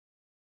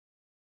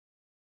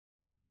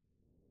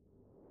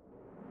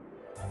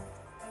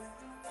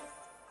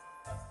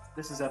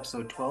This is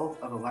episode 12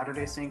 of the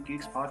Latter-day Saint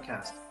Geeks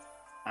podcast.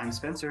 I'm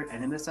Spencer,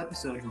 and in this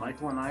episode,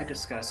 Michael and I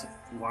discuss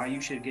why you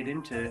should get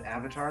into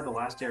Avatar the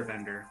Last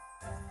Airbender.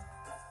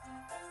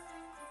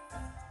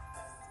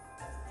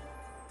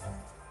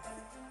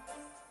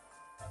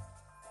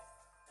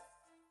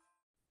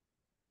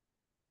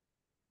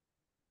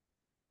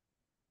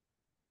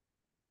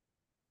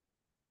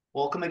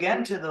 Welcome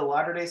again to the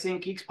Latter-day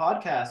Saint Geeks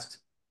podcast.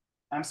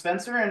 I'm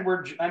Spencer, and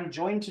I'm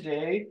joined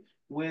today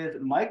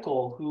with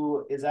Michael,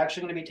 who is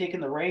actually going to be taking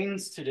the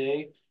reins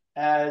today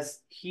as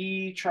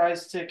he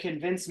tries to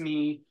convince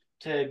me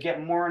to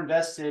get more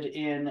invested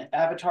in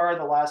Avatar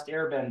the Last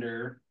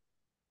Airbender,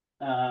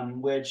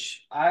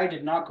 which I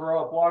did not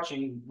grow up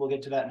watching. We'll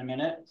get to that in a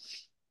minute.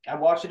 I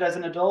watched it as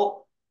an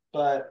adult,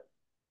 but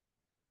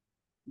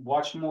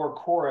watched more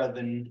Korra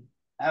than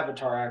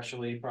Avatar,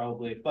 actually,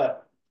 probably.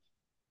 But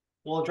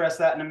we'll address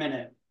that in a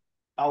minute.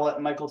 I'll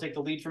let Michael take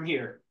the lead from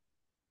here.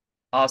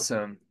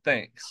 Awesome,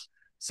 thanks.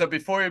 So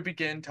before we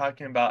begin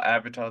talking about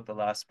Avatar the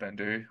Last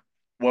Bender,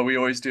 what we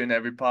always do in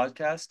every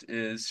podcast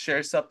is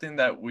share something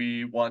that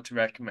we want to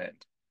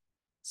recommend.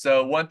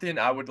 So one thing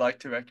I would like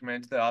to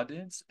recommend to the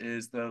audience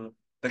is the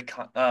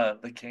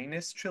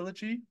Canis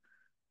trilogy.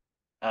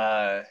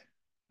 Uh,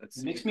 let's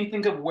It makes see. me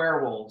think of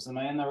werewolves. Am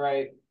I in the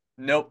right?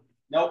 Nope.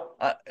 Nope.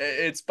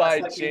 It's That's by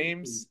like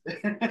James.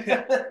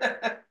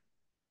 the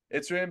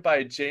It's written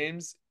by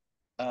James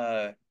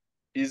uh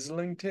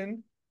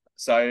Islington.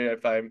 Sorry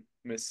if I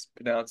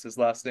mispronounce his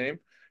last name.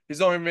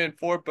 He's only written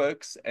four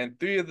books, and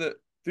three of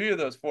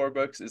those four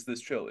books is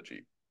this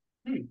trilogy.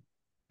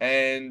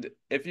 And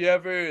if you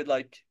ever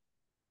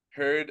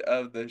heard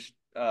of the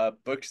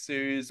book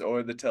series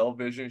or the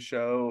television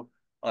show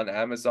on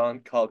Amazon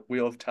called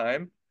Wheel of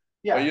Time,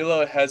 are Yeah. you a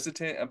little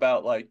hesitant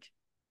about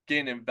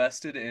getting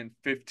invested in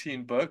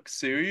 15 book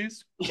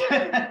series?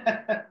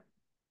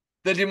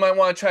 Then you might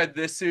want to try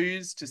this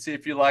series to see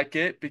if you like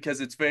it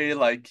because it's very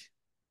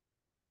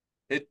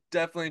it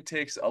definitely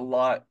takes a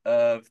lot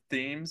of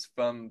themes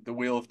from the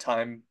Wheel of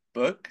Time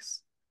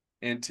books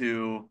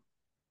into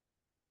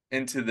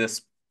into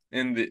this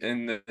in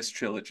this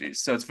trilogy.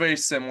 So it's very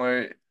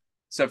similar.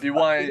 So if you Is it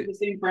want, the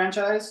same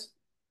franchise?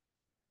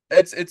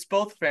 it's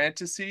both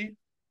fantasy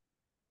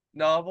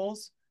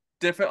novels,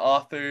 different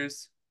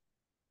authors,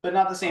 But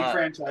not the same uh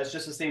franchise,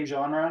 just the same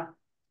genre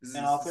and it's the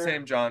author?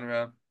 same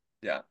genre.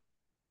 Yeah.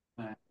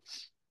 Right.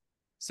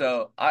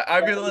 So I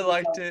Yeah, really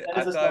liked it. that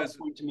I is a thought it selling was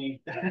point to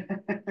me.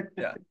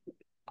 yeah.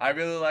 I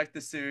really liked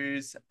the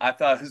series. I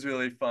thought it was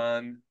really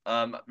fun.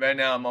 Right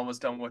now I'm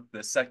almost done with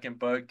the second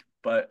book,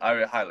 but I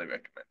would highly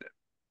recommend it.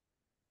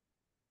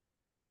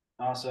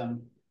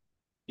 Awesome.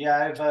 Yeah,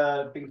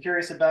 I've been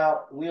curious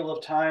about Wheel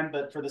of Time,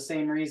 but for the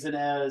same reason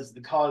as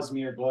the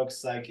Cosmere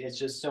books, like it's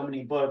just so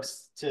many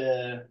books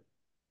to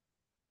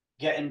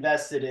get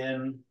invested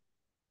in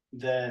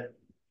that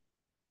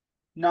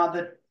not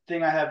the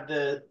thing I have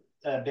the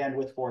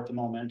bandwidth for at the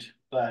moment,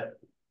 but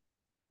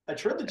a Eh,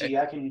 trilogy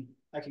I can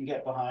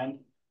get behind.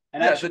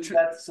 And Yeah, actually,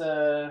 that's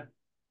a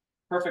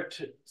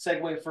perfect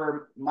segue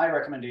for my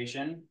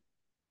recommendation,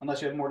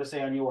 unless you have more to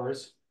say on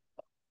yours.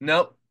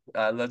 nope.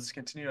 Let's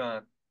continue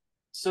on.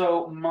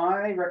 So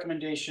my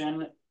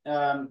recommendation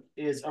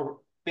is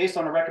based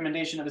on a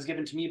recommendation that was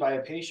given to me by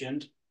a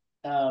patient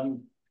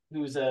um,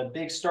 who's a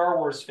big Star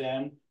Wars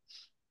fan,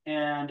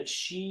 and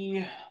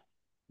she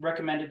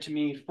recommended to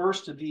me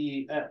first an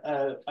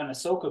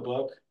Ahsoka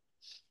book,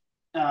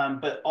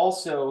 but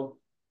also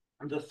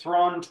the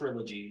Thrawn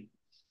trilogy.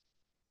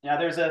 Now,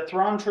 there's a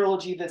Thrawn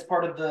trilogy that's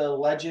part of the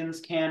Legends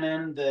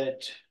canon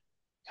that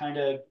kind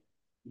of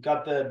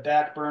got the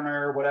back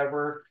burner,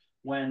 whatever,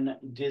 when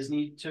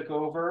Disney took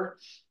over.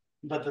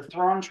 But the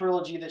Thrawn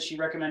trilogy that she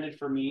recommended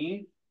for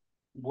me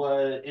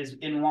is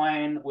in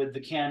line with the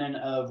canon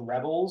of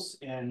Rebels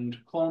and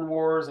Clone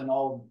Wars and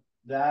all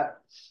that.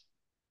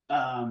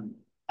 Um,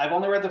 I've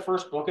only read the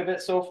first book of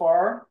it so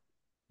far,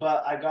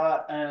 but I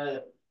got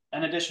an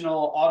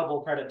additional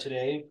Audible credit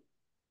today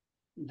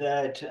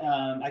that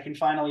I can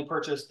finally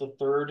purchase the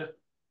third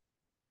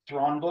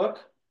Thrawn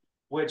book,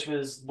 which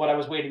was what I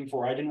was waiting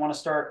for. I didn't want to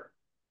start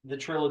the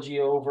trilogy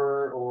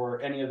over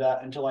or any of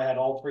that until I had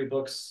all three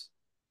books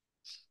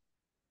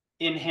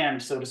in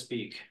hand, so to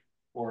speak,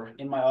 or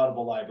in my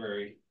Audible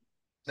library.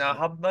 Now, So,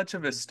 how much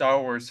of a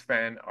Star Wars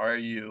fan are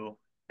you?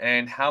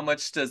 And how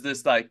much does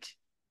this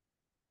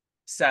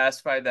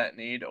satisfy that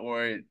need,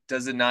 or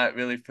does it not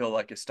really feel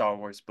like a Star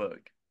Wars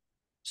book?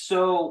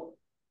 so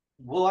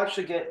we'll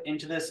actually get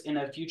into this in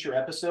a future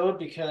episode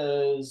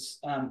because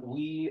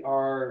we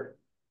are.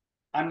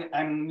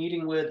 I'm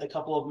meeting with a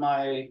couple of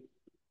my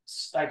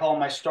I call them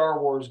my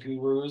Star Wars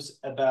gurus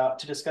about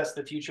to discuss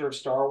the future of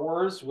Star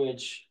Wars,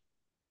 which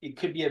it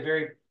could be a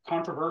very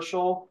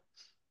controversial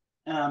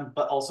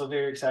but also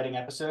very exciting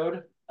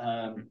episode.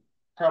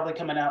 Probably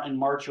coming out in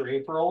March or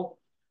April.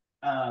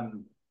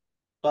 Um,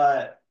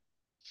 but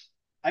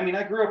I mean,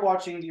 I grew up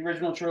watching the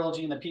original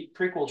trilogy and the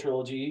prequel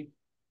trilogy,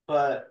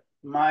 but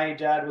my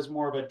dad was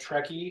more of a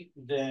Trekkie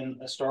than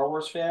a Star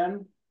Wars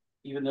fan,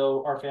 even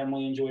though our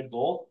family enjoyed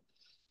both.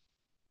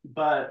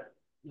 But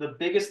the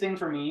biggest thing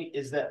for me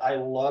is that I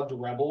loved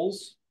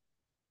Rebels,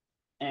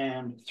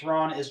 and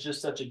Thrawn is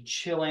just such a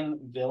chilling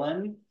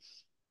villain,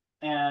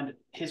 and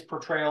his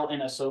portrayal in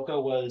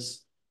Ahsoka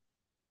was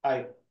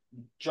I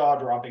jaw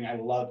dropping. I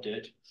loved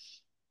it,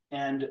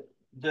 and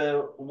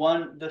the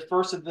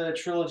first of the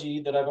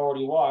trilogy that I've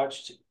already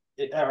watched,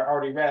 or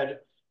already read,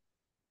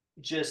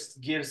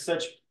 just gives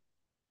such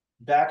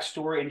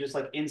backstory and just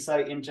like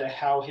insight into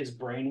how his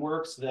brain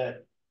works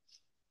that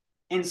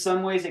in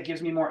some ways it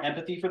gives me more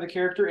empathy for the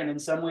character, and in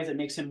some ways it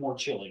makes him more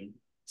chilling.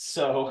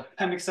 So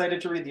I'm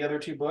excited to read the other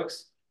two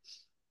books,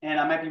 and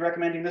I might be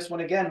recommending this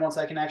one again once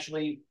I can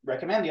actually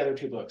recommend the other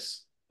two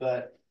books.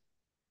 But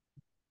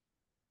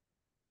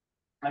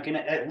I can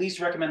at least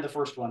recommend the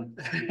first one.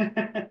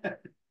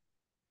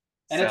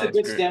 And it's a Sounds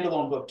good great.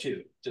 standalone book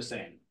too, just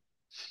saying.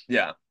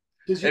 Yeah.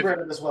 Because you've If read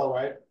it as well,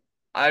 right?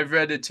 I've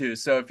read it too.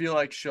 So if you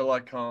like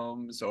Sherlock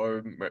Holmes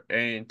or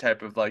any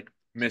type of like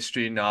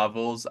mystery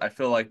novels, I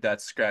feel like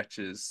that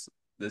scratches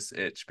this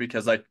itch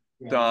because like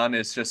Yeah. Thrawn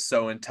is just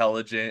so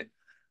intelligent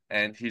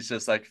and he's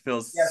just like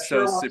feels Yeah,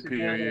 so Sherlock's a good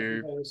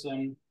superior.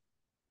 comparison.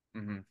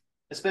 Hmm.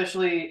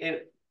 Especially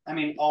I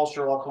mean, all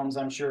Sherlock Holmes,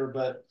 I'm sure,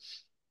 but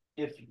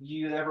if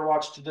you ever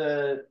watched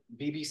the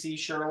BBC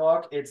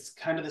Sherlock, it's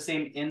kind of the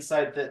same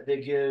insight that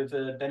they give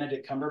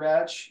Benedict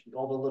Cumberbatch,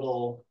 all the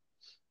little,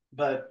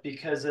 but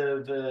because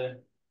of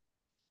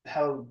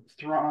how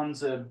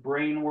Thrawn's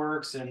brain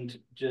works and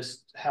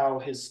just how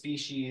his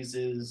species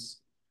is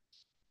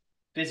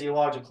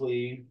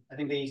physiologically, I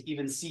think they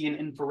even see an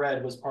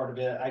infrared was part of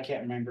it. I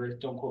can't remember.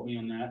 Don't quote me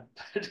on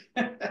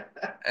that.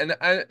 And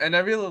I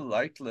really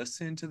liked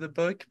listening to the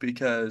book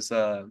because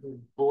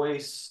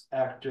Voice the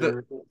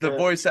actor, the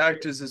voice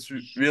actors is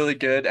really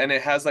good and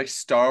it has like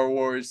Star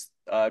Wars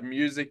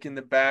music in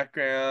the sound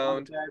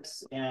background.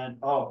 effects, and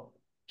oh,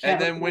 And can't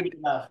then recommend when it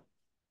enough.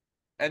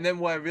 And then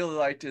what I really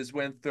liked is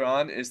when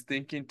Thrawn is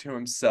thinking to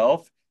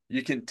himself,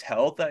 you can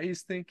tell that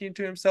he's thinking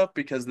to himself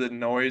because the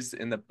noise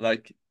in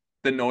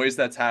the noise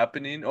that's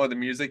happening or the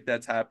music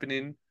that's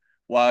happening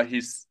while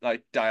he's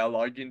like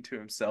dialoguing to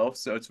himself.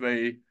 So it's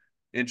very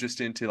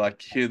interesting to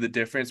like hear the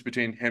difference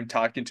between him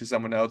talking to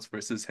someone else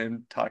versus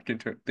him talking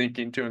to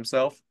thinking to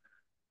himself.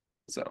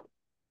 So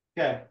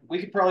Okay, we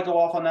could probably go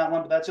off on that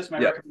one, but that's just my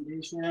yeah.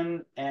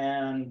 recommendation.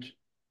 And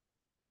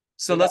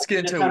So if I let's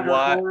get get the into time to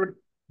why. record,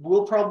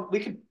 we'll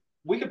probably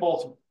we could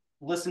both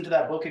listen to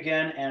that book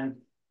again and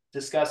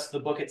discuss the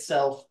book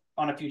itself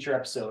on a future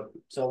episode.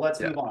 So let's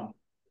Yeah, move on.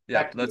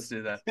 yeah, Back to let's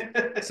do that.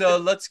 So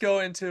let's go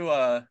into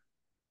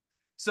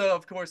So,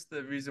 of course,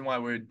 the reason why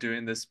we're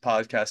doing this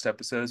podcast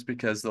episode is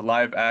because the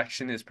live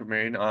action is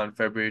premiering on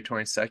February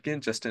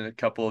 22nd, just in a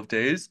couple of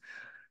days.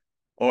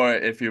 Or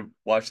if you're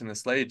watching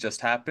this late, it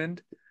just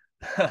happened.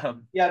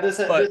 yeah, this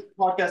But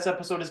podcast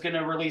episode is going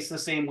to release the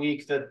same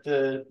week that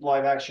the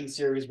live action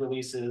series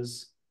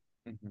releases,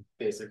 Mhm.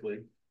 basically.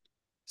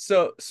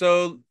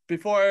 so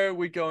before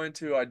we go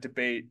into our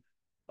debate,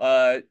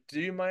 do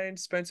you mind,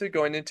 Spencer,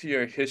 going into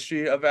your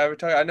history of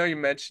Avatar? I know you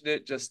mentioned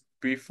it just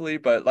briefly,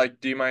 but like,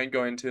 do you mind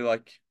going to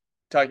like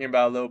talking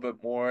about a little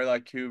bit more,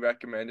 like who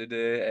recommended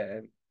it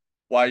and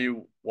why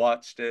you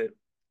watched it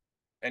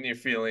and your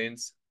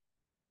feelings?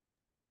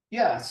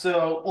 Yeah.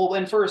 So, well,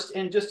 and first,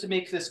 and just to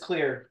make this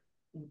clear,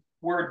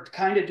 we're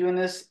kind of doing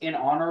this in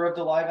honor of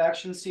the live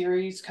action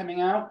series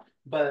coming out,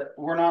 but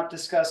we're not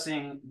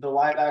discussing the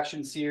live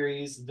action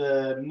series,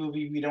 the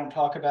movie we don't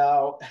talk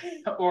about,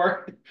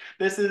 or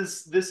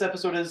this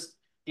episode is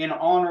in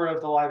honor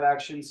of the live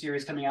action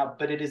series coming out,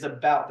 but it is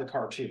about the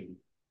cartoon.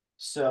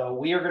 So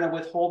we are going to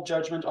withhold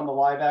judgment on the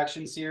live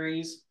action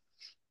series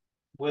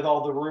with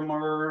all the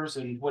rumors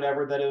and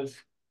whatever that have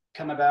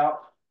come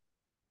about.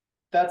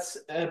 That's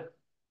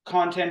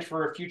content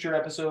for a future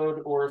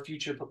episode or a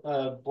future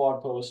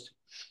blog post.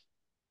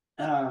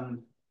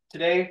 Um,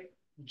 Today,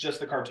 just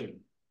the cartoon.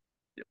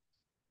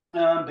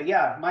 But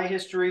yeah, my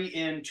history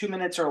in 2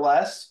 minutes or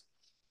less.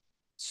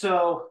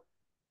 So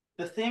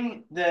the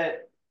thing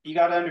that you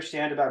got to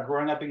understand about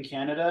growing up in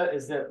Canada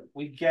is that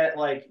we get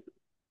like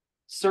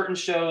certain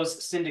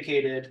shows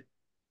syndicated,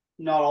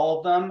 not all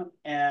of them,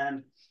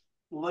 and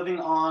living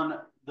on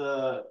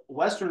the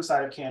western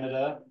side of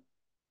Canada,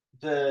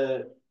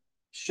 the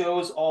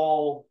shows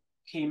all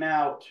came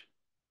out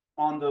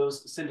on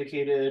those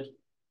syndicated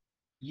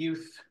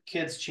youth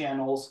kids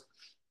channels,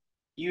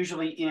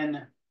 usually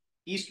in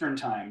Eastern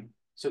time.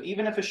 So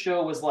even if a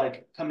show was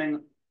like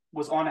coming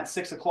was on at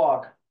 6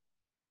 o'clock,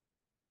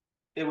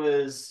 it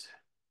was,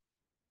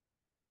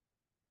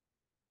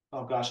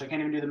 oh gosh, I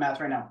can't even do the math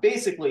right now.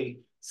 Basically,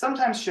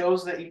 sometimes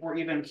shows that were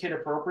even kid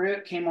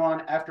appropriate came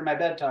on after my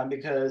bedtime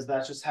because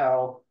that's just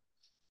how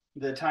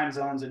the time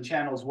zones and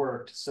channels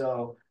worked.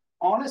 So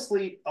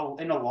honestly,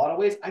 in a lot of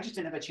ways, I just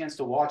didn't have a chance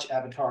to watch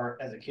Avatar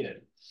as a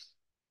kid.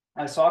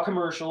 I saw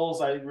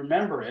commercials, I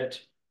remember it,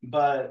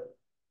 but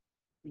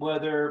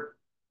whether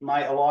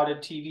my allotted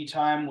TV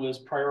time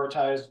was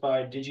prioritized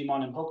by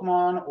Digimon and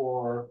Pokemon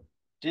or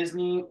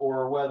Disney,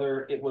 or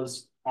whether it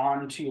was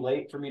on too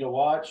late for me to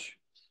watch,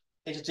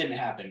 it just didn't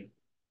happen.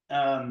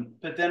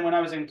 But then when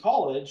I was in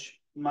college,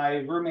 my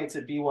roommates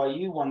at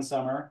BYU one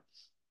summer,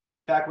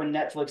 back when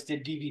Netflix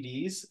did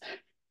DVDs,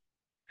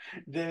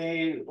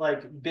 they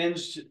like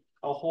binged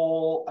a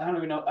whole, I don't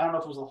even know, I don't know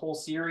if it was a whole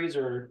series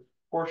or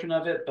portion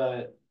of it,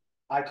 but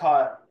I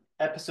caught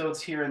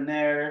episodes here and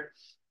there.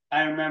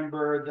 I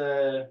remember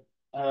the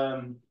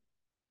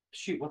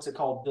shoot, what's it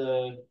called?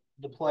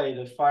 The play,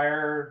 the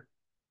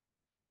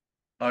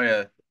Oh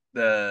yeah,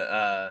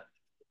 the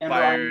Ember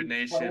Fire Island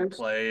Nation players.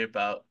 play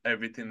about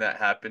everything that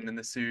happened in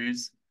the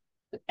series.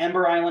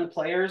 Ember Island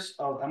players.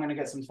 Oh, I'm gonna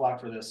get some flack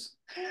for this.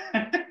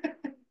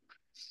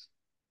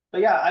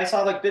 But yeah, I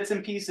saw like bits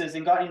and pieces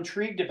and got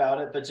intrigued about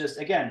it, but just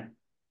again,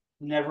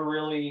 never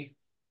really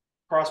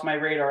crossed my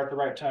radar at the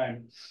right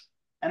time.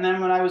 And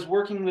then when I was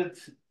working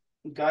with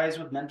guys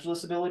with mental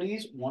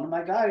disabilities, one of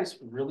my guys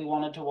really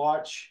wanted to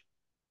watch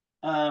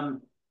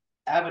um,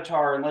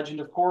 Avatar and Legend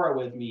of Korra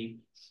with me,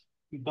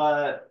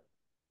 but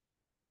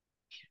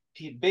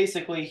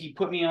he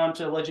put me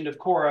onto Legend of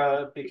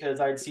Korra because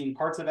I'd seen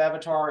parts of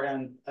Avatar,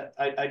 and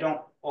I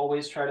don't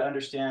always try to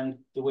understand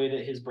the way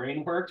that his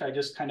brain worked. I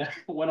just kind of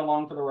went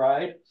along for the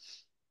ride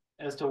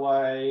as to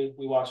why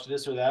we watched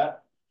this or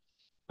that.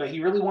 But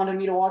he really wanted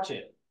me to watch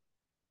it,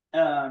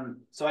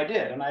 so I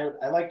did, and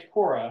I liked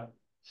Korra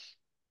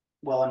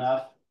well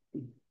enough,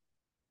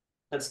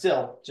 but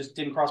still just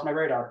didn't cross my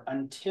radar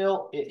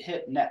until it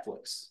hit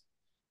Netflix.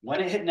 When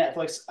it hit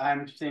Netflix,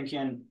 I'm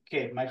thinking,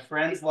 okay, my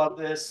friends love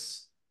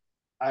this.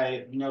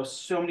 I know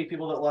so many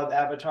people that love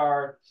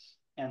Avatar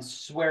and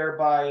swear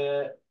by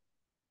it.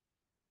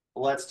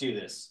 Let's do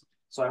this.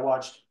 So I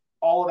watched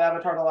all of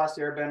Avatar the Last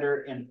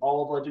Airbender and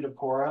all of Legend of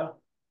Korra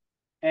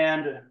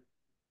and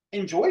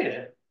enjoyed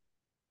it,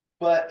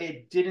 but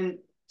it didn't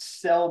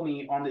sell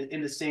me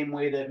in the same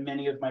way that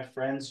many of my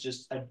friends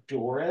just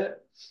adore it.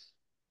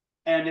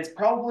 And it's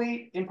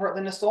probably in part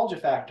the nostalgia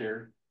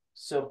factor.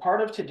 So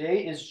part of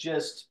today is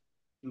just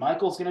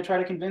Michael's going to try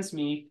to convince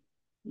me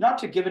not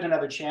to give it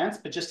another chance,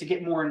 but just to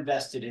get more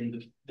invested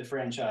in the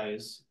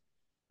franchise.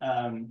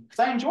 Because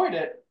I enjoyed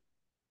it,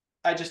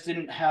 I just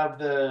didn't have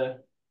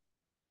the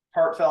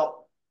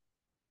heartfelt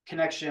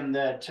connection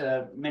that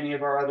many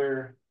of our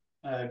other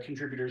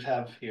contributors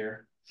have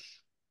here.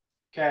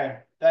 Okay,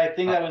 I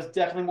think Uh, that was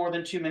definitely more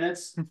than 2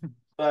 minutes.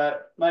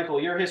 But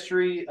Michael, your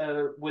history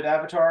with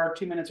Avatar,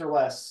 2 minutes or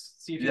less.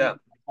 See if you yeah,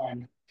 make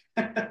time.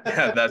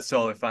 yeah, that's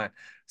totally fine.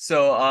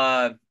 So,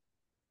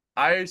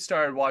 I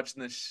started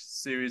watching this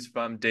series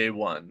from day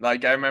one.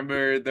 Like I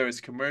remember there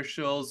was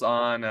commercials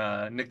on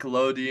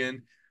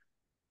Nickelodeon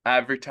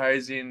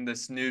advertising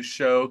this new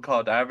show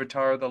called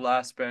Avatar the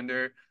Last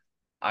Bender.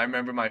 I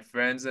remember my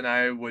friends and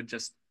I would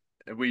just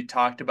we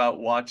talked about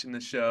watching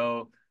the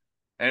show.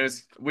 And it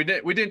was we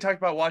didn't talk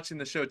about watching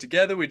the show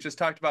together. We just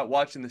talked about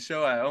watching the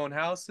show at our own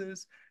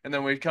houses, and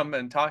then we'd come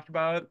and talk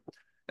about it.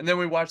 And then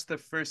we watched the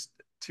first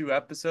two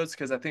episodes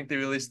because I think they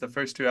released the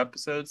first two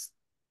episodes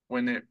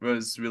when it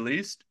was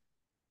released.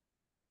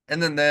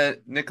 And then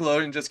the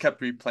Nickelodeon just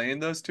kept replaying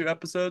those two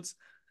episodes.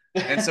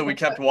 And so we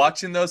kept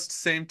watching those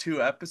same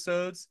two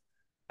episodes.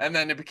 And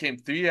then it became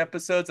three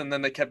episodes, and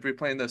then they kept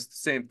replaying those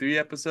same three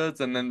episodes,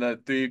 and then the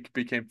three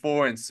became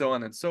four, and so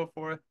on and so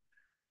forth.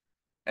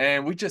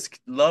 And we just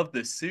loved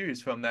this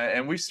series from that.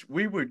 And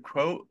we would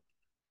quote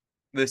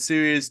the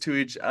series to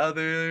each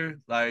other,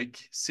 like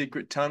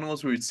Secret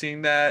Tunnels. We'd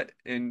seen that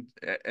in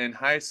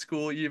high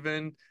school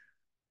even.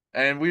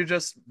 And we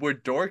just were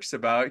dorks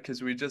about it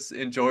because we just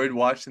enjoyed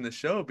watching the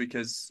show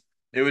because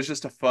it was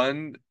just a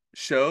fun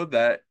show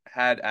that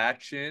had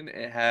action,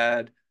 it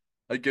had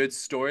a good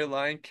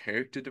storyline,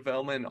 character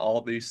development, and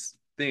all these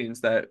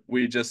things that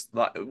we just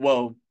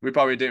well, we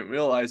probably didn't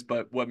realize,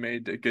 but what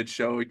made a good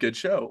show a good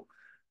show.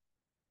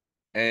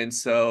 And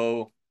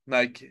so,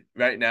 like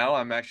right now,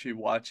 I'm actually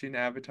watching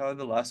Avatar: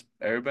 The Last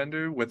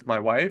Airbender with my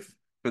wife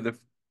for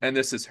and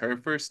this is her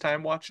first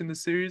time watching the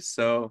series.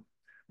 So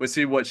we'll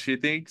see what she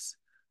thinks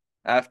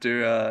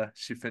after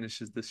she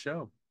finishes the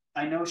show.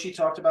 I know she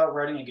talked about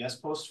writing a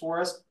guest post for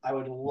us. I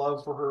would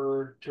love for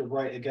her to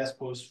write a guest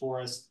post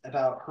for us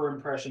about her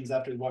impressions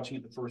after watching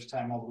it the first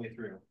time all the way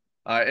through.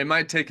 It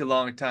might take a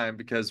long time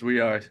because we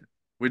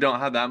don't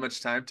have that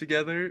much time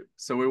together,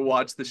 so we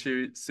watch the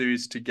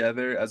series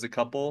together as a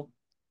couple,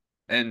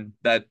 and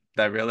that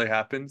really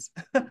happens.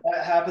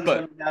 That happens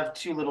But when we have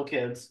two little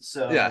kids,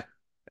 yeah,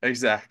 so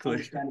exactly.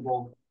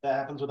 understandable. That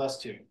happens with us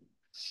too.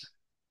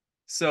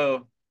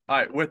 So, all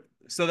right, with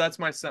so that's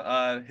my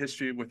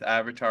history with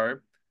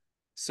Avatar.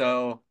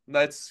 So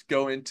let's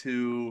go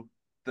into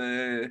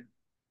the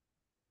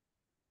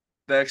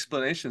the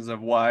explanations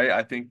of why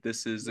I think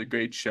this is a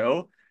great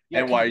show Yeah,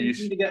 and why you convince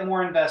me to get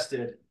more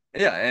invested.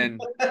 yeah, and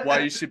why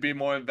you should be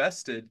more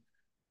invested.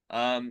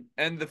 And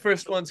the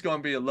first one's going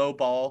to be a low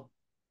ball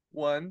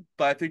one,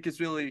 but I think it's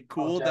really Oh,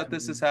 cool that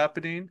this definitely. is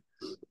happening,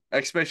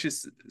 especially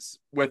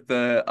with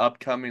the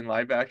upcoming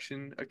live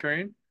action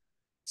occurring.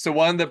 So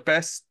one of the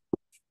best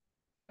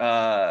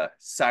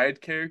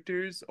side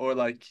characters or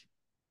like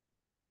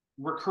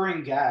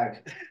Recurring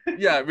gag.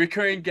 yeah,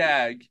 recurring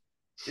gag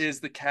is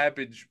the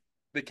cabbage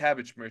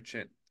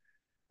merchant.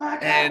 My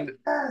God, And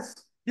yes.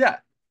 yeah,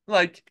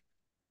 like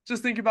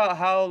just think about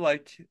how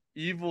like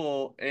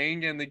evil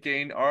Aang and the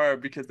gang are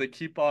because they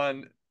keep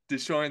on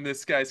destroying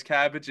this guy's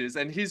cabbages,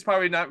 and he's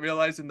probably not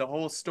realizing the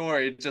whole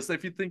story. Just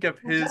if you think of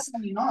Well, his,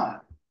 definitely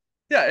not.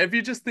 yeah, if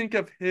you just think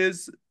of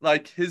his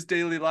like his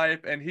daily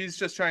life, and he's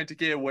just trying to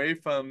get away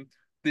from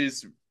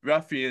these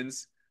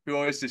ruffians who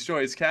always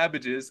destroy his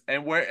cabbages,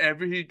 and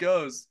wherever he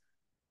goes,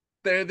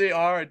 there they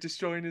are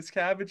destroying his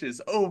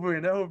cabbages over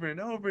and over and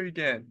over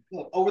again.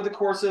 Look, over the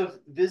course of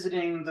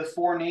visiting the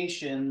four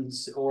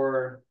nations,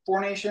 or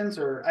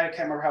I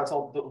can't remember how it's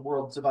all the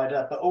world's divided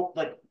up, but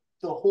like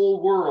the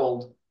whole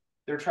world,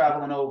 they're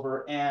traveling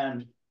over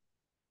and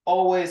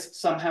always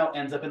somehow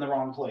ends up in the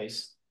wrong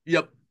place.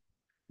 Yep.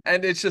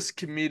 And it's just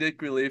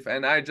comedic relief,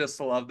 and I just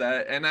love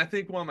that. And I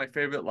think one of my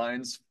favorite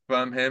lines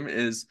from him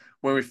is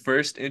when we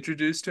first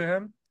introduced to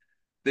him,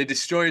 they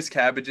destroy his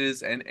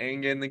cabbages, and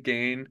Aang and the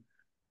gang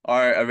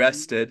are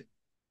arrested,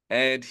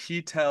 and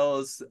he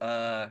tells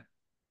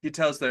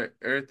their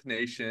Earth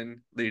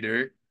Nation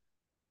leader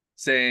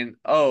saying,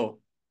 "Oh,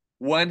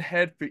 one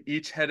head for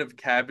each head of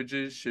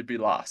cabbages should be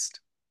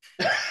lost."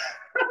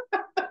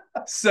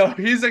 So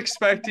he's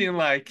expecting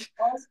like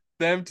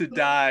them to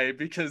die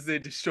because they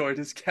destroyed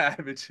his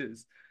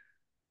cabbages.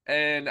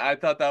 And I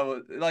thought that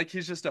was like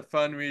he's just a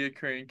fun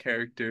reoccurring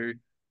character.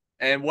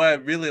 And what I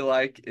really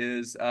like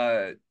is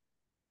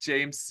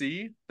James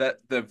C, that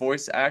the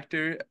voice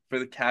actor for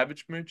the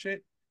Cabbage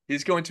Merchant,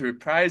 he's going to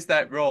reprise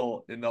that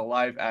role in the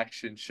live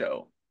action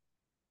show.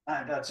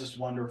 That's just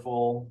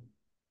wonderful.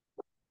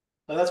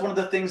 So that's one of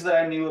the things that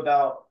I knew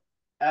about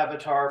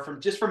Avatar from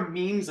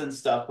memes and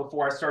stuff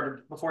before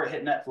it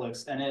hit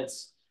Netflix. And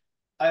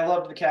I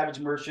loved the Cabbage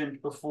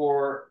Merchant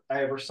before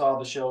I ever saw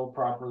the show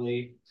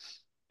properly.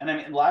 And I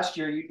mean, last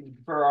year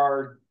for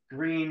our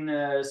Green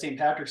St.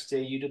 Patrick's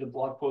Day, you did a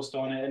blog post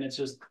on it, and it's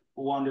just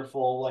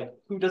wonderful. Like,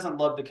 who doesn't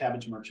love the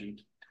Cabbage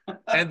Merchant?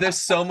 And there's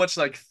so much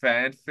like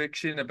fan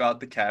fiction about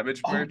the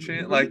Cabbage Oh,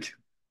 Merchant. really? Like,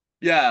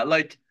 yeah,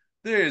 like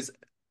there's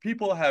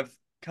people have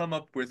come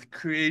up with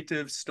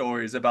creative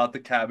stories about the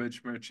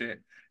Cabbage Merchant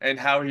and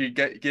how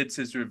gets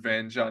his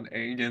revenge on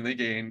Aang and the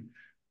gang,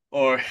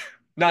 or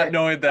not Okay.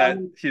 knowing that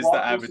he's the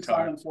Blog post Avatar.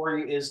 assignment for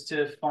you is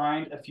to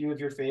find a few of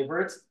your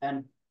favorites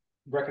and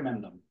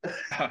recommend them.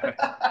 All right.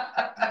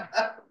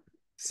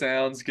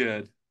 Sounds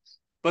good.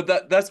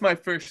 But that's my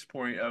first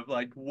point of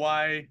like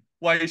why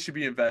you should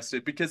be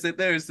invested because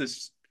there's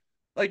this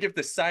like if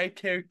the side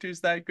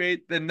character's that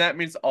great, then that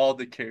means all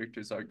the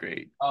characters are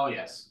great. Oh,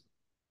 yes.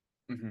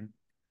 Hmm.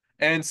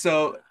 And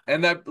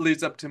that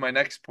leads up to my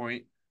next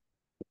point.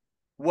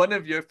 One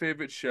of your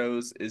favorite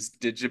shows is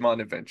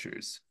Digimon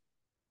Adventures.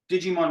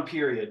 Digimon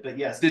period. But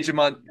yes,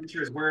 Digimon Digimon,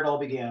 Adventure is where it all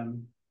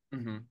began.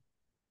 hmm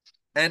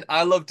and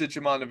I love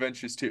Digimon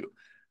Adventures too.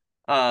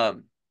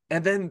 Um,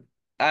 and then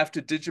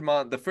after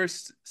Digimon, the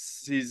first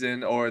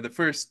season or the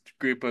first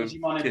group of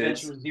Digimon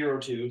kids, Adventure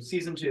 02,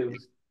 season 2.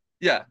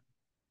 yeah,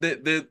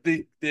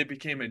 they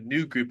became a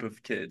new group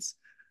of kids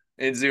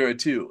in Zero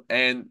Two,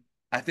 and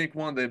I think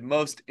one of the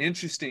most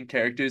interesting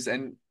characters,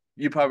 and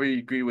you probably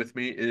agree with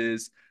me,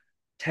 is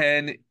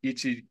Ken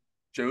Ichijoji.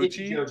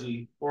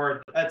 Ichijoji,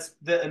 or that's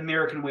the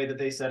American way that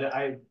they said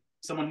it.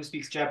 Someone who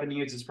speaks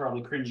Japanese is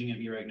probably cringing at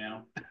me right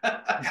now.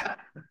 Yeah,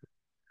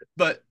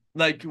 but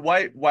like,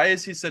 why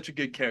is he such a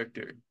good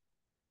character?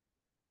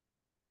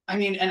 I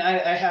mean, and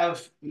I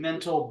have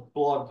mental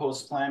blog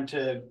posts planned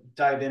to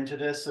dive into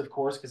this, of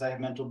course, because I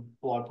have mental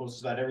blog posts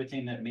about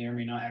everything that may or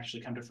may not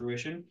actually come to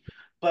fruition.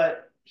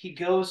 But he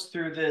goes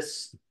through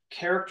this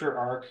character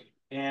arc,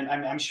 and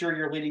I'm sure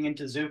you're leading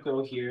into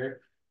Zuko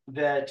here,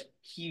 that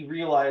he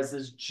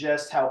realizes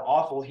just how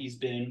awful he's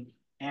been,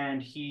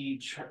 and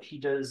he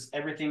does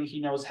everything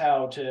he knows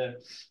how to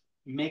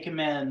make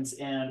amends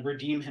and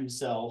redeem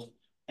himself.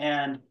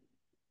 And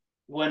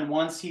when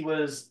once he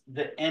was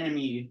the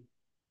enemy,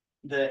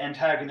 the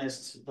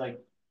antagonist, like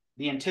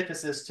the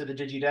antithesis to the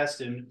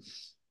Digidestin,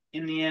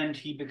 in the end,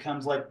 he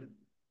becomes like,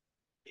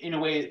 in a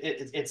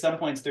way, at some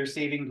points, they're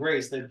saving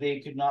grace that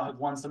they could not have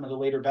won some of the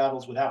later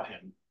battles without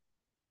him.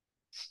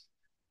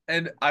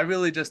 And I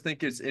really just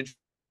think it's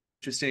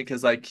interesting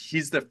because like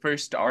he's the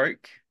first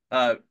arc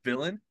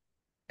villain,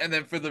 and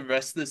then for the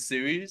rest of the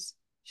series,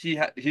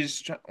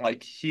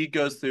 like he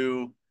goes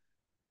through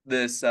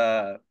this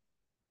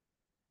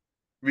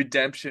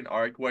redemption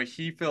arc where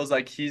he feels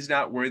like he's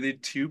not worthy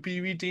to be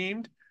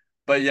redeemed,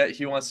 but yet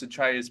he wants to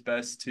try his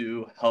best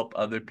to help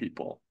other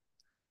people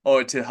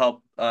or to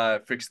help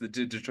fix the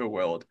digital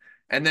world.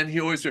 And then he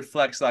always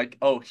reflects like,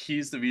 oh,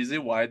 he's the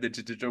reason why the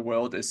digital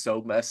world is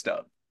so messed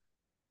up.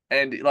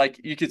 And like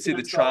you can see Keeping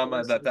the himself the trauma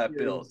rest of that the that series.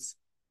 builds.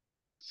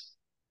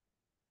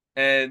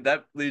 And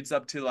that leads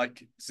up to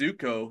like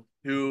Zuko,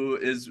 who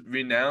is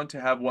renowned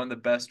to have one of the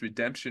best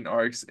redemption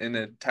arcs in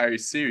the entire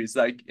series.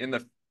 Like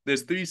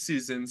there's 3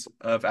 seasons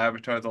of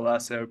Avatar the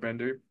Last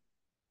Airbender,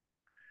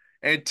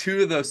 and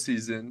 2 of those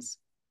seasons,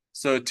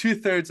 so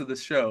 2/3 of the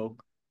show,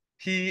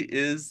 he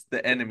is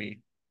the enemy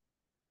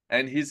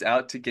and he's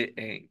out to get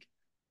Aang.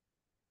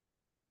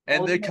 Well,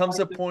 And there isn't it comes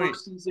like a the point,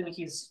 first season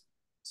he's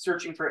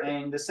searching for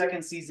Aang. The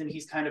second season,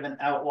 he's kind of an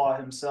outlaw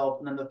himself,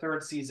 and then the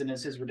third season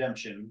is his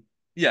redemption.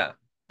 Yeah,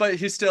 but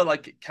he's still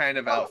like kind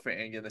of Oh, out for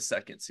Aang in the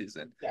second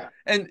season. yeah.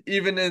 And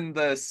even in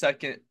the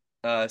second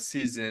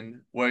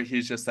season where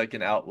he's just like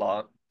an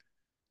outlaw,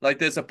 like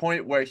there's a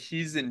point where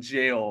he's in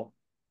jail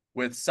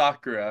with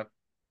Sakura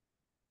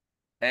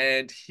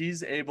and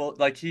he's able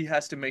like he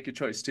has to make a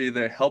choice to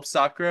either help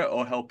Sakura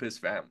or help his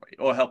family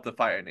or help the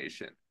Fire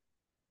Nation.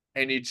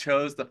 And he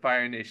chose the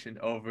Fire Nation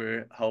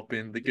over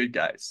helping the good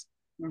guys.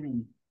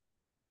 Mhm.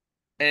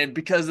 And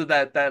because of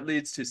that, that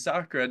leads to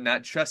Sakura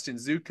not trusting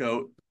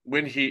Zuko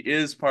when he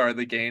is part of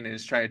the gang and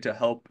is trying to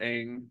help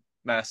Aang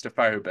master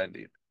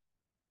firebending.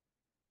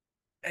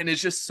 And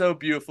it's just so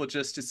beautiful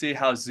just to see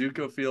how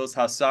Zuko feels,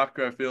 how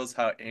Sakura feels,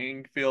 how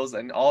Aang feels,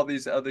 and all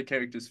these other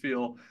characters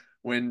feel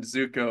when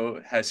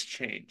Zuko has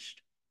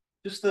changed.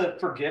 Just the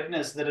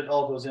forgiveness that it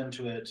all goes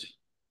into it.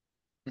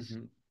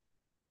 Mm-hmm.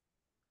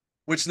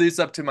 Which leads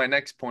up to my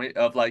next point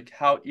of like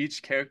how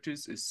each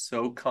characters is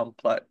so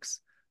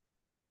complex.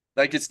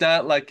 Like it's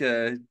not like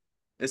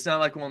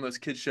one of those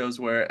kid shows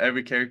where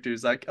every character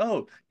is like,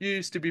 "Oh, you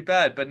used to be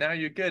bad, but now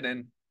you're good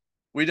and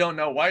we don't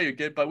know why you're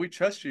good, but we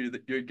trust you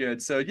that you're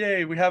good. So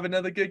yay, we have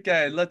another good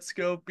guy. Let's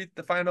go beat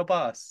the final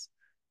boss."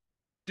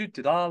 Do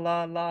la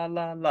la la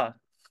la la.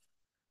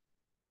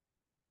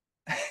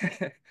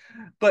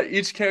 But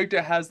each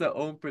character has their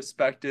own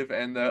perspective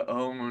and their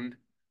own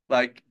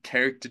like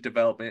character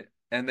development,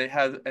 and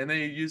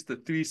they use the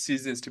three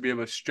seasons to be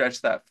able to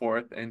stretch that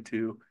forth and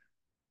to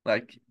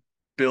like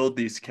build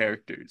these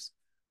characters.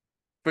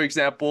 For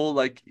example,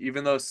 like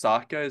even though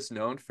Sokka is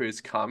known for his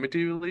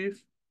comedy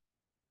relief,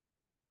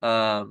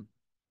 um,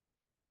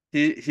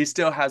 he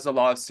still has a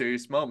lot of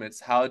serious moments.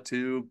 How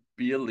to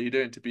be a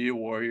leader and to be a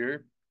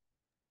warrior,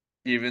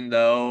 even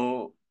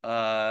though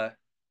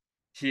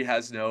he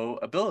has no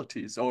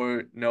abilities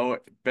or no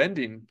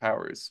bending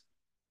powers.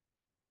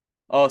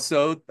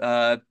 Also,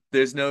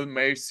 there's no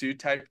Mary Sue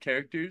type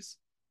characters.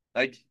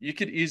 Like you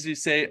could easily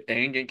say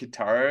Aang and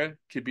Katara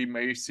could be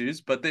Mary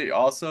Sue's, but they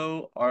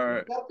also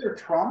They've are got their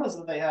traumas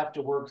that they have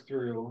to work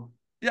through.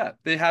 yeah,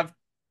 they have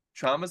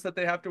traumas that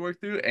they have to work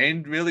through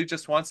and really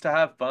just wants to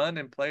have fun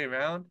and play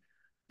around.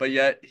 But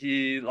yet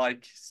he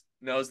like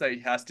knows that he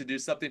has to do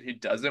something he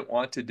doesn't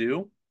want to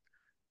do.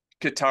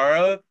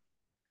 Katara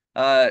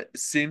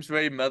seems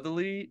very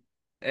motherly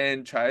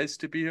and tries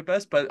to be her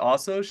best, but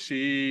also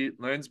she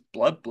learns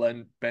blood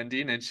blend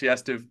bending and she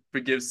has to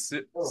forgive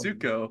Oh,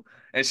 Zuko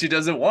and she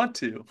doesn't want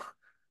to.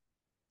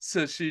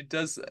 So she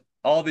does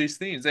all these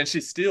things and she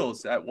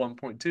steals at one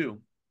point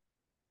too.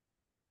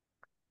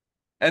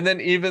 And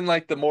then even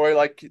like the more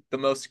like the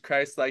most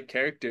Christ-like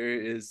character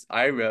is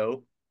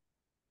Iroh.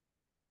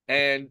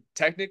 And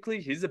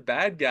technically he's a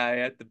bad guy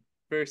at the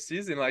first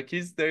season. Like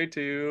he's there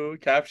to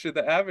capture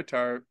the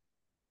Avatar.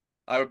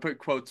 I would put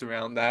quotes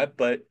around that,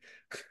 but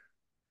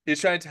he's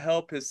trying to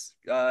help his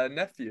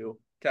nephew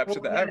capture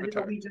well, the yeah, his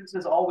Avatar. allegiance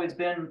has always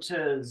been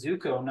to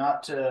Zuko,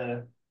 not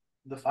to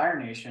the Fire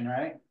Nation,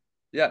 right?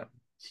 Yeah.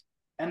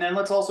 And then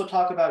let's also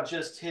talk about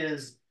just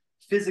his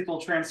physical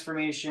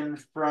transformation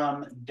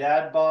from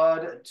dad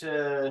bod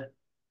to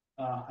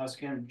I was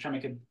gonna try to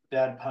make a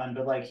bad pun,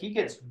 but like he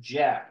gets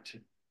jacked.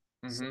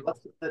 So Mm-hmm. what's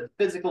the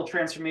physical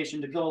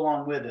transformation to go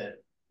along with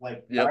it?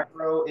 Like Yep.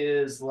 Iroh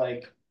is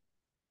like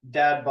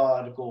dad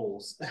bod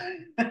goals.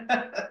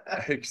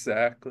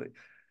 Exactly.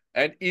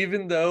 And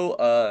even though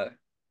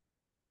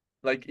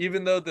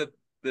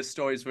the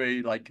story is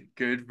very like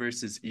good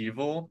versus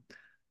evil,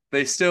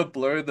 they still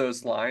blur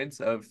those lines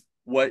of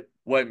what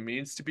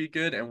means to be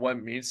good and what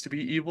means to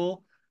be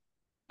evil.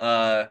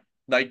 Uh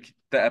like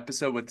the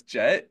episode with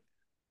Jet,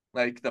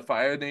 like the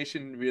Fire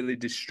Nation really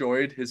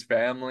destroyed his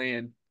family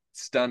and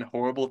done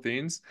horrible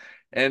things.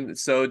 And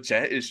so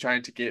Jet is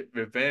trying to get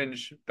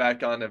revenge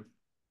back on a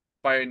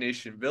Fire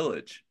Nation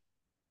village.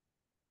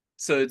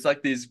 So it's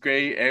like these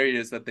gray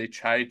areas that they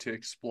try to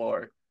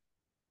explore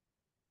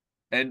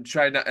and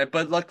try not,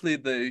 but luckily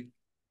the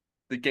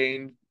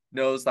game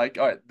knows like,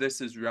 all right,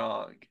 this is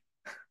wrong.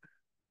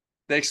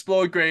 They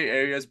explore gray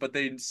areas, but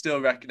they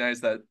still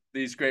recognize that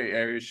these gray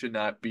areas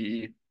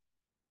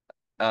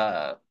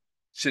uh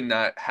should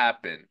not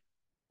happen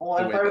Well,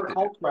 the and if way I that they do.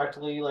 recall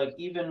correctly, like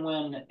even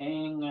when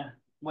Aang,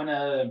 when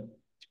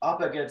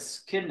Appa gets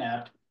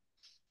kidnapped,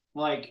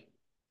 like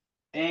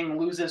Aang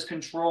loses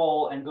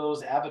control and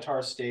goes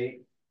Avatar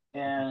state,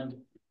 and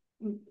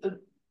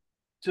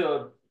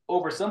to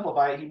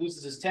oversimplify it, he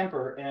loses his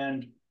temper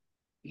and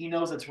he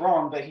knows it's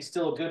wrong, but he's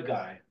still a good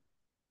guy,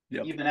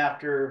 Yep. even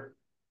after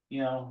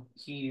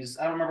he's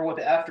I don't remember what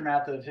the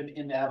aftermath of him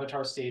in the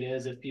Avatar state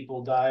is, if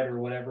people died or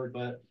whatever,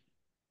 but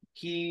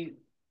he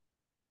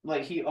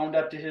he owned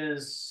up to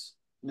his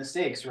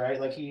mistakes, right?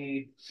 Like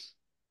he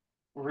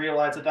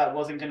realized that that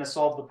wasn't going to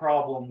solve the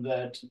problem,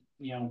 that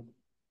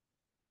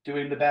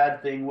doing the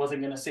bad thing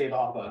wasn't going to save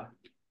Appa.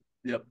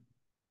 Yep.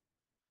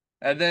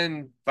 And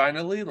then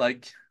finally,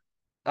 like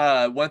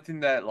one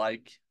thing that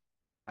like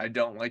I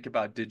don't like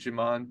about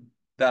Digimon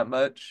that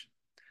much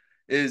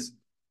is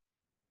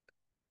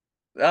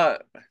uh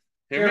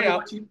hear me Careful out.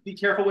 what you be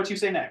careful what you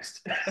say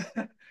next.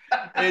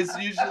 is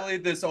usually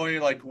there's only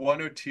like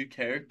one or two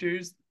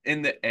characters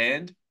in the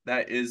end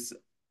that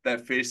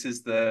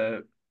faces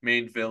the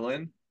main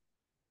villain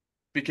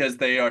because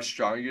they are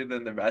stronger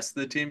than the rest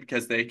of the team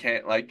because they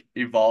can't like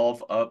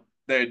evolve up.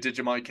 Their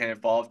Digimon can't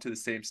evolve to the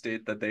same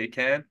state that they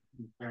can.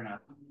 Fair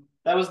enough.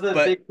 That was the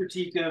But big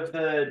critique of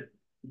the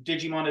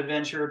Digimon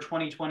Adventure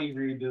 2020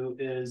 reboot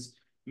is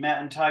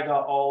Matt and Ty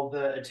got all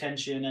the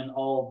attention and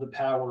all the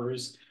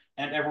powers,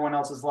 and everyone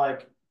else is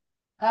like,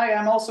 "Hi,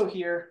 I'm also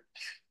here."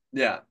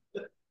 yeah,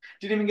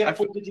 Didn't even I get f-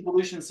 full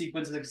Digivolution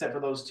sequences except for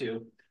those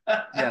two.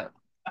 yeah,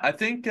 I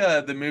think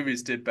the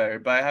movies did better,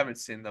 but I haven't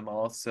seen them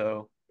all.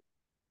 So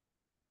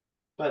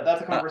But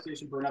that's a uh,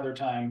 conversation for another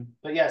time.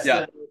 But yes,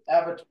 yeah.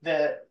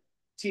 the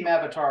Team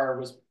Avatar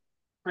was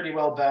pretty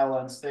well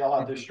balanced. They all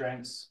had their Mhm.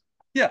 strengths.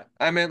 Yeah,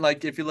 I mean,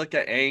 like if you look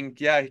at Aang,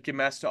 yeah, he can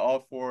master all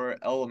four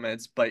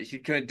elements, but he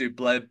couldn't do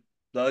blood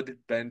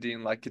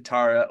bending like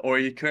Katara, or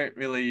he couldn't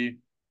really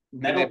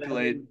Metal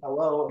manipulate bending,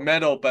 hello.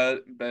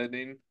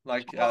 bending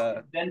like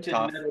Toph invented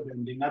Toph. metal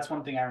bending. That's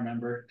one thing I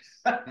remember.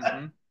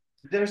 Hmm.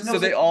 There's no So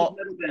they such thing as all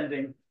metal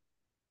bending.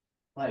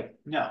 Like,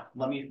 no,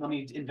 let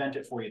me invent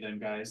it for you then,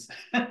 guys.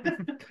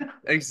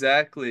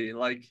 exactly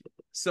like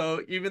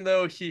so even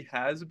though he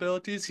has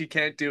abilities, he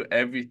can't do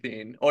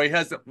everything, or he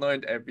hasn't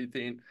learned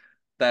everything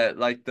that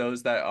like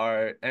those that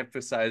are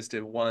emphasized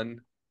in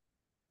one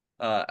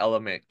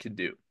element can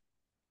do.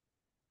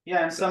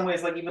 Yeah, in some So.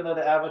 ways, like even though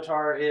the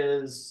Avatar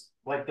is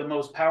like the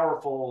most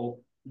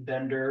powerful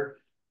bender,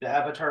 the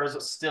Avatar is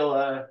still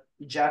a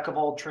jack of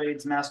all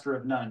trades, master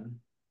of none.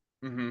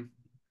 Hmm.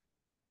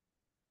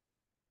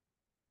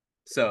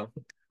 So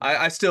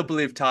I still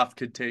believe Toph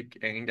could take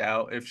Aang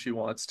out if she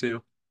wants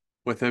to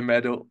with her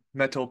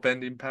metal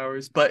bending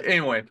powers. But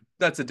anyway,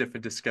 that's a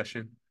different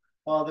discussion.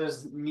 Well,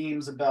 there's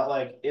memes about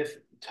like if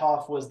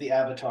Toph was the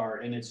Avatar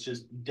and it's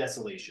just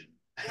desolation.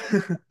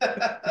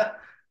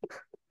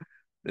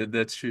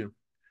 That's true.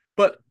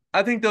 But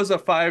I think those are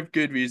five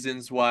good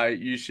reasons why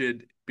you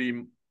should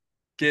be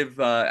give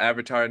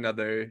Avatar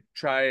another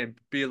try and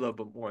be a little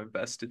bit more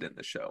invested in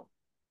the show.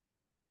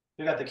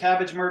 We got the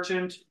Cabbage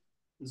Merchant,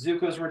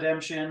 Zuko's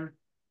redemption,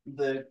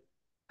 the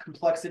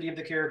complexity of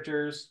the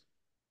characters,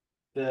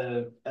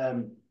 the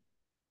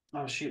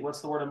oh shoot,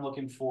 what's the word I'm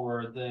looking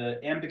for? The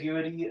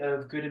ambiguity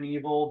of good and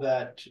evil,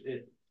 that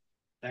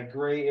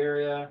gray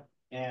area,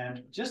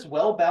 and just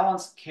well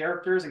balanced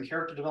characters and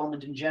character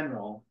development in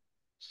general.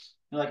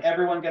 Like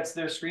everyone gets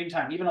their screen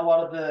time, even a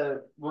lot of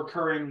the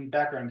recurring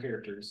background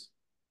characters.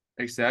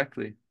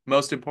 Exactly.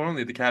 Most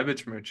importantly, the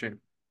cabbage merchant.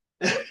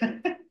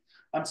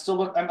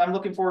 I'm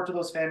looking forward to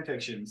those fan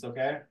fictions.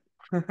 Okay.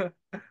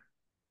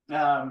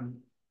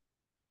 Um,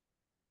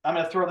 I'm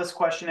going to throw this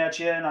question at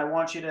you, and I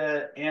want you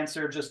to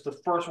answer just the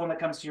first one that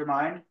comes to your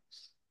mind,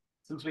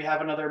 since we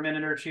have another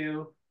minute or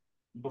two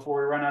before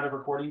we run out of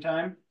recording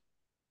time.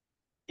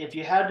 If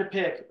you had to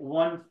pick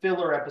one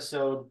filler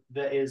episode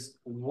that is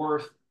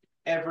worth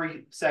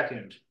every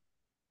second,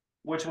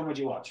 which one would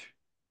you watch?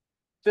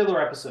 Filler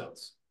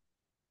episodes,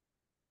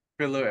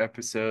 Filler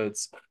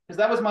episodes. because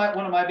that was my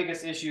one of my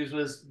biggest issues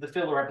was the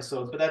filler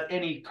episodes. But that's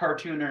any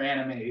cartoon or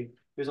anime.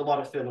 There's a lot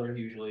of filler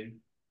usually.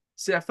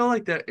 See, I feel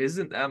like there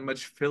isn't that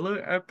much filler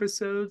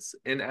episodes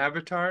in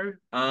Avatar.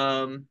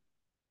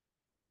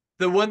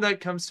 The one that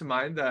comes to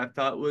mind that I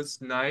thought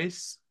was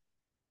nice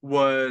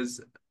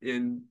was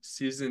in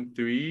season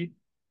three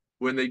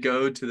when they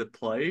go to the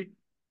play.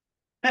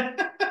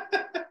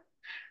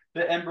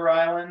 The Ember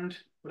Island,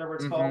 whatever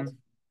it's Hmm. called.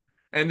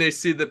 And they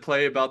see the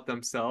play about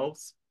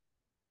themselves.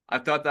 I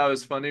thought that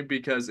was funny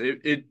because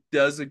it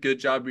does a good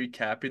job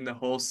recapping the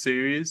whole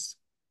series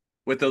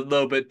with a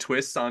little bit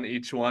twists on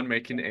each one,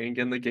 making Aang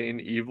and the Gain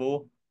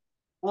evil.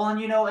 Well,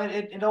 and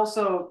it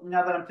also,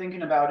 now that I'm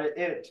thinking about it,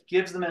 it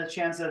gives them a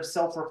chance of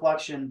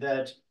self-reflection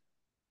that,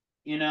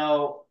 you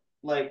know,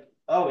 like,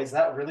 oh, is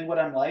that really what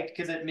I'm like?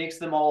 Because it makes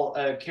them all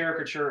a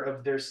caricature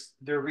of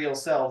their real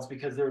selves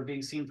because they're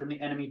being seen from the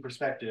enemy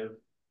perspective.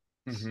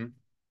 Hmm.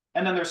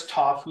 And then there's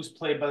Toph, who's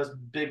played by this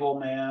big old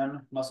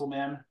man, muscle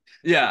man,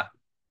 Yeah.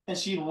 and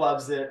she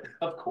loves it,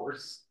 of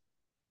course.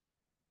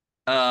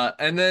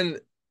 And then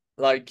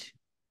like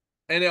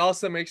and it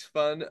also makes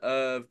fun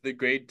of the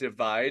Great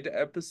Divide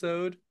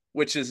episode,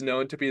 which is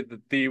known to be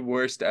the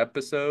worst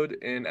episode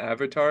in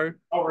Avatar.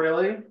 Oh,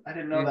 really? I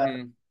didn't know that.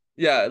 Hmm.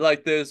 Yeah,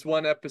 like there's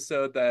one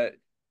episode that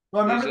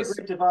Well, I there's remember the just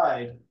Great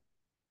Divide.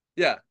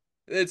 yeah,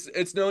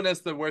 it's known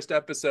as the worst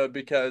episode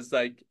because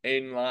like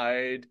Aang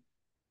lied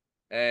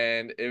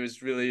and it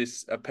was really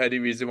a petty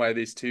reason why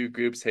these two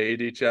groups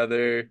hate each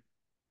other.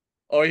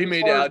 Or he As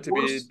made it far as out to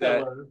be worst that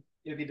filler,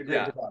 it'd be the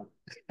Great yeah. Divide.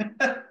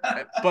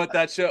 But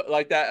that show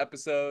like that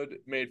episode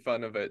made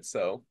fun of it,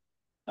 so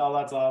Oh,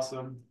 that's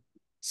awesome.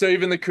 so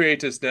even the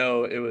creators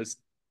know it was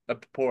a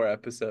poor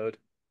episode.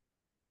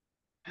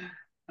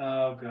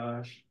 Oh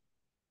gosh.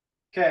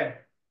 Okay.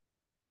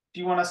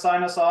 Do you want to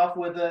sign us off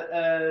with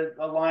a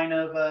line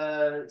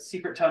of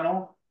Secret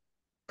Tunnel?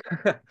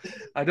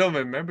 I don't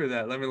remember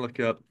that. Let me look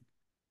it up.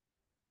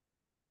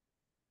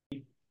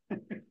 All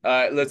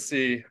right, let's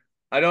see.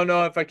 I don't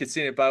know if I could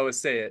sing it, but I would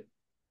say it.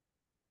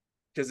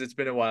 because it's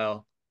been a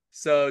while.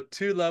 So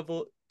two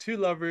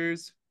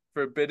lovers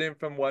forbidden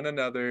from one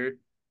another,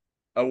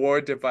 a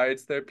war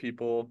divides their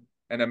people,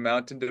 and a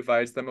mountain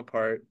divides them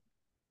apart.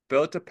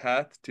 Built a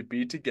path to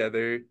be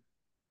together.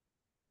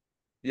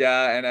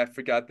 Yeah, and I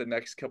forgot the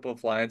next couple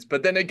of lines,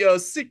 but then it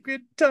goes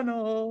secret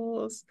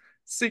tunnels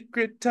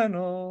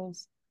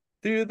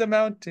through the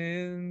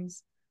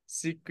mountains,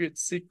 secret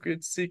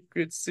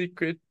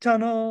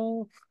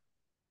tunnel.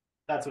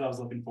 That's what I was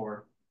looking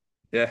for.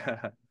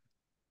 Yeah.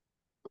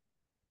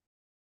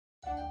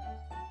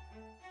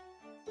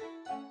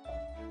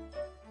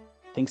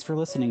 Thanks for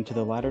listening to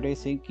the Latter-day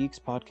Saint Geeks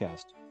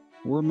podcast.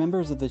 We're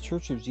members of the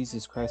Church of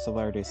Jesus Christ of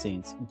Latter-day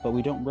Saints, but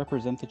we don't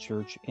represent the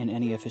church in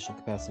any official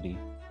capacity.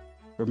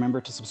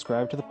 Remember to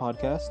subscribe to the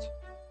podcast.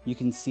 You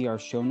can see our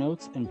show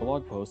notes and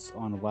blog posts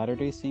on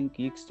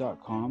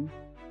latterdaysaintgeeks.com,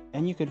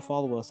 and you can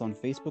follow us on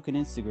Facebook and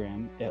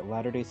Instagram at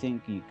Latter-day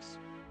Saint Geeks.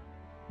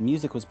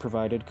 Music was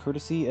provided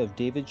courtesy of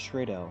David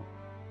Schradel.